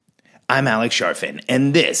I'm Alex Sharfin,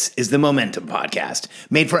 and this is the Momentum Podcast,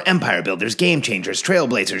 made for empire builders, game changers,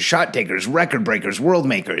 trailblazers, shot takers, record breakers, world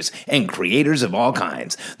makers, and creators of all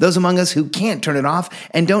kinds. Those among us who can't turn it off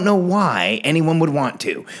and don't know why anyone would want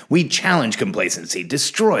to. We challenge complacency,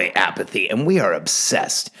 destroy apathy, and we are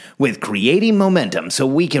obsessed with creating momentum so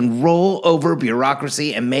we can roll over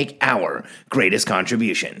bureaucracy and make our greatest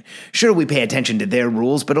contribution. Sure, we pay attention to their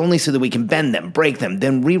rules, but only so that we can bend them, break them,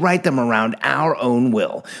 then rewrite them around our own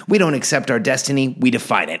will. We don't accept our destiny, we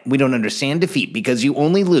define it. We don't understand defeat because you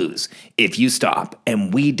only lose if you stop,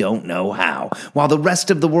 and we don't know how. While the rest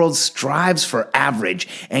of the world strives for average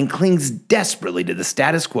and clings desperately to the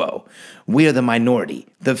status quo, we are the minority,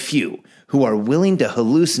 the few, who are willing to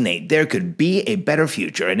hallucinate there could be a better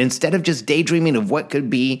future, and instead of just daydreaming of what could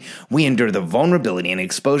be, we endure the vulnerability and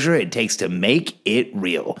exposure it takes to make it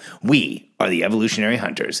real. We are the evolutionary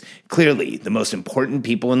hunters, clearly the most important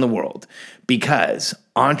people in the world, because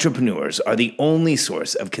entrepreneurs are the only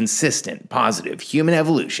source of consistent, positive human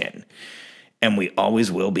evolution, and we always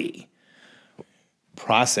will be.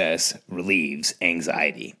 Process relieves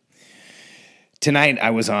anxiety. Tonight, I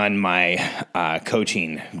was on my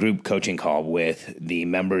group coaching call with the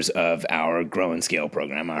members of our Grow and Scale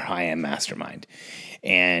program, our high-end mastermind.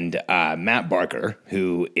 And Matt Barker,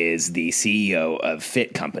 who is the CEO of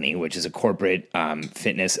Fit Company, which is a corporate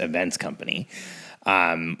fitness events company,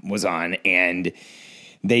 was on. And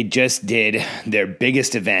they just did their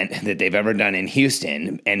biggest event that they've ever done in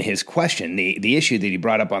Houston. And his question, the issue that he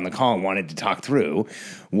brought up on the call and wanted to talk through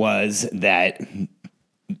was that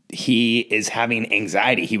he is having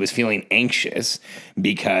anxiety. He was feeling anxious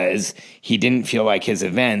because he didn't feel like his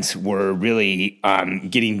events were really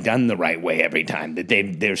getting done the right way every time. That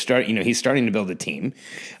he's starting to build a team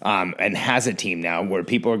and has a team now where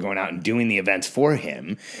people are going out and doing the events for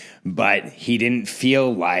him, but he didn't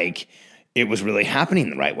feel like it was really happening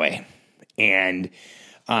the right way. And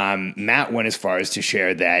Matt went as far as to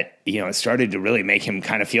share that, it started to really make him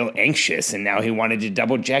kind of feel anxious, and now he wanted to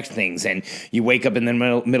double check things, and you wake up in the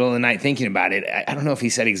middle of the night thinking about it. I don't know if he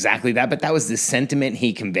said exactly that, but that was the sentiment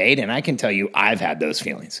he conveyed, and I can tell you I've had those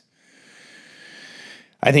feelings.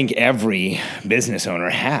 I think every business owner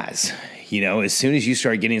has. As soon as you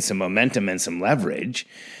start getting some momentum and some leverage,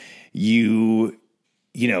 we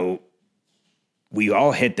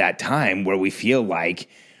all hit that time where we feel like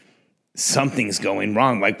something's going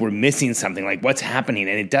wrong, like we're missing something, like what's happening.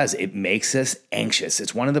 And it makes us anxious.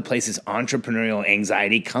 It's one of the places entrepreneurial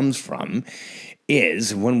anxiety comes from,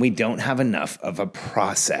 is when we don't have enough of a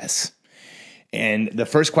process. And the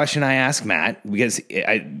first question I asked Matt, because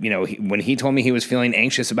when he told me he was feeling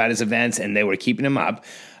anxious about his events and they were keeping him up,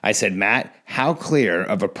 I said, Matt, how clear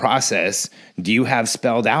of a process do you have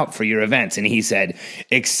spelled out for your events? And he said,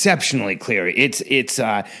 exceptionally clear. It's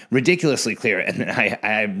ridiculously clear.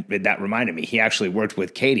 And that reminded me, he actually worked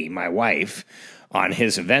with Katie, my wife, on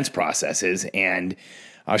his events processes. And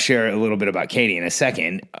I'll share a little bit about Katie in a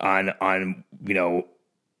second on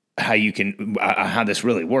how this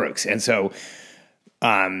really works. And so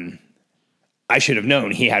I should have known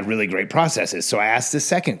he had really great processes. So I asked the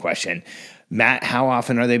second question, Matt, how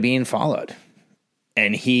often are they being followed?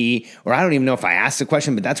 And I don't even know if I asked the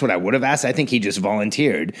question, but that's what I would have asked. I think he just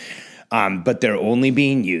volunteered. But they're only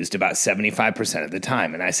being used about 75% of the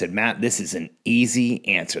time. And I said, Matt, this is an easy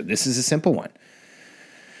answer. This is a simple one.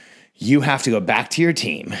 You have to go back to your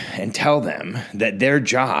team and tell them that their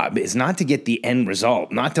job is not to get the end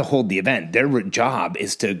result, not to hold the event. Their job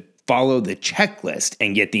is to follow the checklist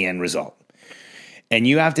and get the end result. And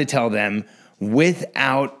you have to tell them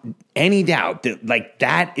without any doubt that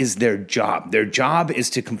that is their job. Their job is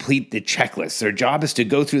to complete the checklist. Their job is to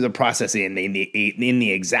go through the process in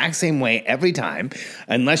the exact same way every time,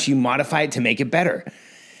 unless you modify it to make it better.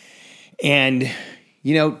 And,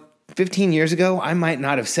 15 years ago, I might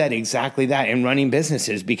not have said exactly that in running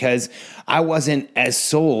businesses because I wasn't as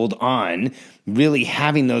sold on really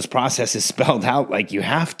having those processes spelled out like you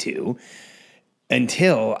have to,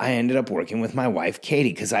 until I ended up working with my wife,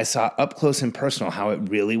 Katie, because I saw up close and personal how it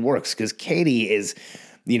really works. Because Katie is,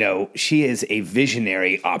 she is a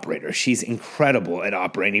visionary operator. She's incredible at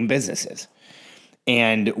operating businesses.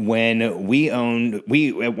 And when we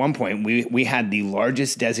at one point, we had the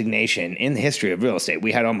largest designation in the history of real estate.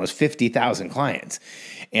 We had almost 50,000 clients.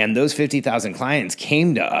 And those 50,000 clients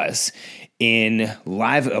came to us in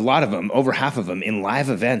live, a lot of them, over half of them, in live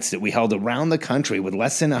events that we held around the country with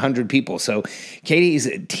less than 100 people. So Katie's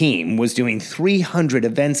team was doing 300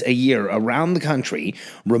 events a year around the country,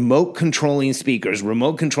 remote controlling speakers,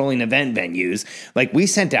 remote controlling event venues. Like, we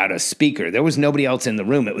sent out a speaker. There was nobody else in the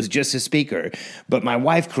room. It was just a speaker. But my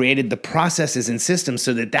wife created the processes and systems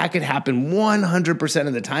so that that could happen 100%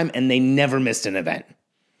 of the time, and they never missed an event.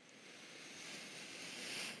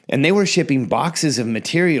 And they were shipping boxes of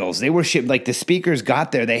materials. They were like, the speakers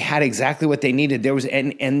got there. They had exactly what they needed. There was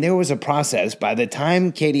a process. By the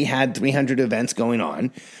time Katie had 300 events going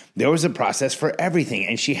on, there was a process for everything.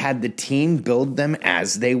 And she had the team build them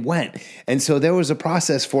as they went. And so there was a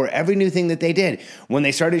process for every new thing that they did. When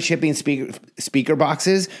they started shipping speaker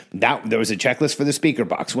boxes, there was a checklist for the speaker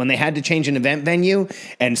box. When they had to change an event venue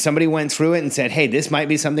and somebody went through it and said, hey, this might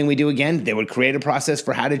be something we do again, they would create a process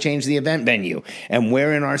for how to change the event venue and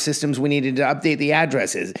where in our systems we needed to update the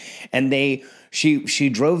addresses. And she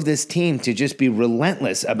drove this team to just be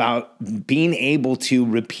relentless about being able to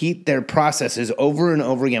repeat their processes over and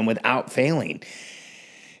over again without failing.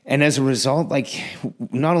 And as a result, like,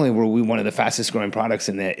 not only were we one of the fastest growing products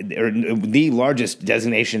or the largest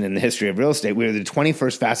designation in the history of real estate, we were the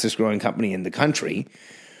 21st fastest growing company in the country.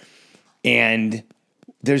 And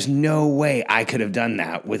there's no way I could have done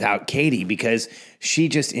that without Katie, because she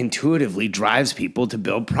just intuitively drives people to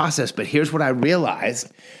build process. But here's what I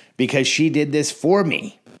realized, because she did this for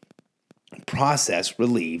me: process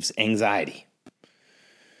relieves anxiety.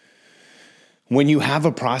 When you have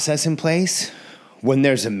a process in place, when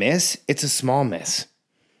there's a miss, it's a small miss.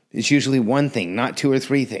 It's usually one thing, not two or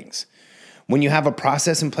three things. When you have a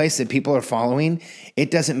process in place that people are following,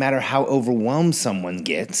 it doesn't matter how overwhelmed someone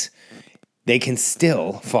gets. They can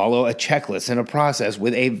still follow a checklist and a process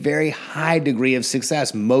with a very high degree of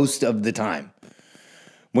success most of the time.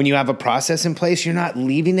 When you have a process in place, you're not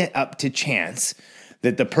leaving it up to chance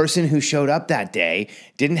that the person who showed up that day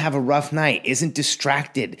didn't have a rough night, isn't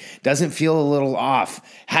distracted, doesn't feel a little off,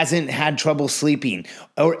 hasn't had trouble sleeping,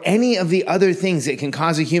 or any of the other things that can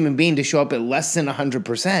cause a human being to show up at less than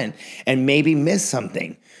 100% and maybe miss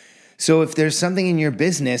something. So if there's something in your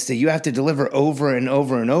business that you have to deliver over and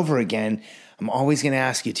over and over again, I'm always going to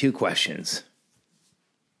ask you two questions.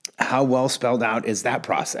 How well spelled out is that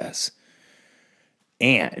process?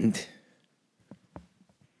 And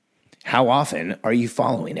how often are you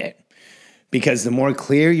following it? Because the more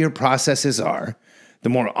clear your processes are, the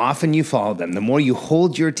more often you follow them, the more you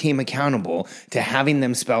hold your team accountable to having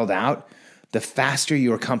them spelled out, the faster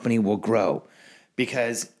your company will grow.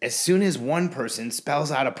 Because as soon as one person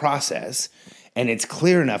spells out a process and it's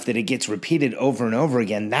clear enough that it gets repeated over and over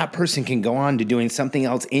again, that person can go on to doing something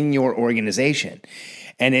else in your organization.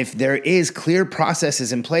 And if there is clear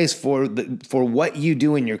processes in place for what you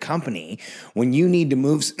do in your company, when you need to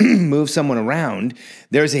move someone around,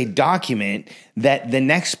 there's a document that the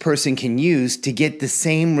next person can use to get the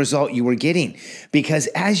same result you were getting. Because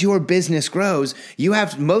as your business grows, you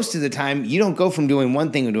have, most of the time, you don't go from doing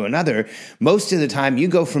one thing to another. Most of the time, you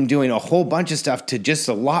go from doing a whole bunch of stuff to just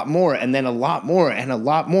a lot more, and then a lot more, and a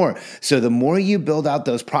lot more. So the more you build out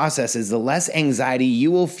those processes, the less anxiety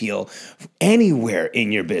you will feel anywhere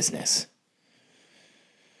in your business.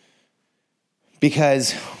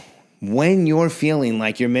 Because when you're feeling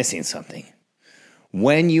like you're missing something,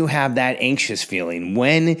 when you have that anxious feeling,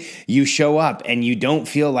 when you show up and you don't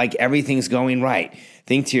feel like everything's going right,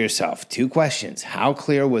 think to yourself, two questions. How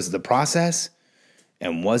clear was the process,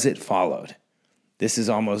 and was it followed? This is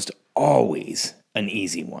almost always an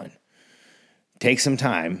easy one. Take some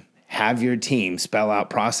time. Have your team spell out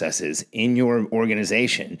processes in your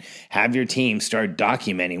organization. Have your team start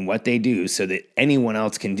documenting what they do so that anyone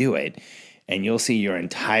else can do it. And you'll see your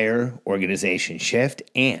entire organization shift,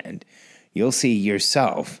 and you'll see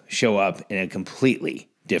yourself show up in a completely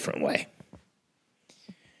different way.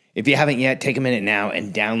 If you haven't yet, take a minute now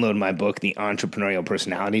and download my book, The Entrepreneurial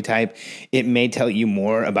Personality Type. It may tell you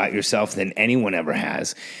more about yourself than anyone ever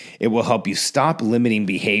has. It will help you stop limiting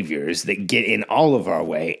behaviors that get in all of our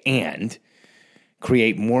way and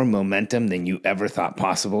create more momentum than you ever thought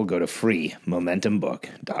possible. Go to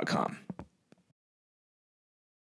freemomentumbook.com.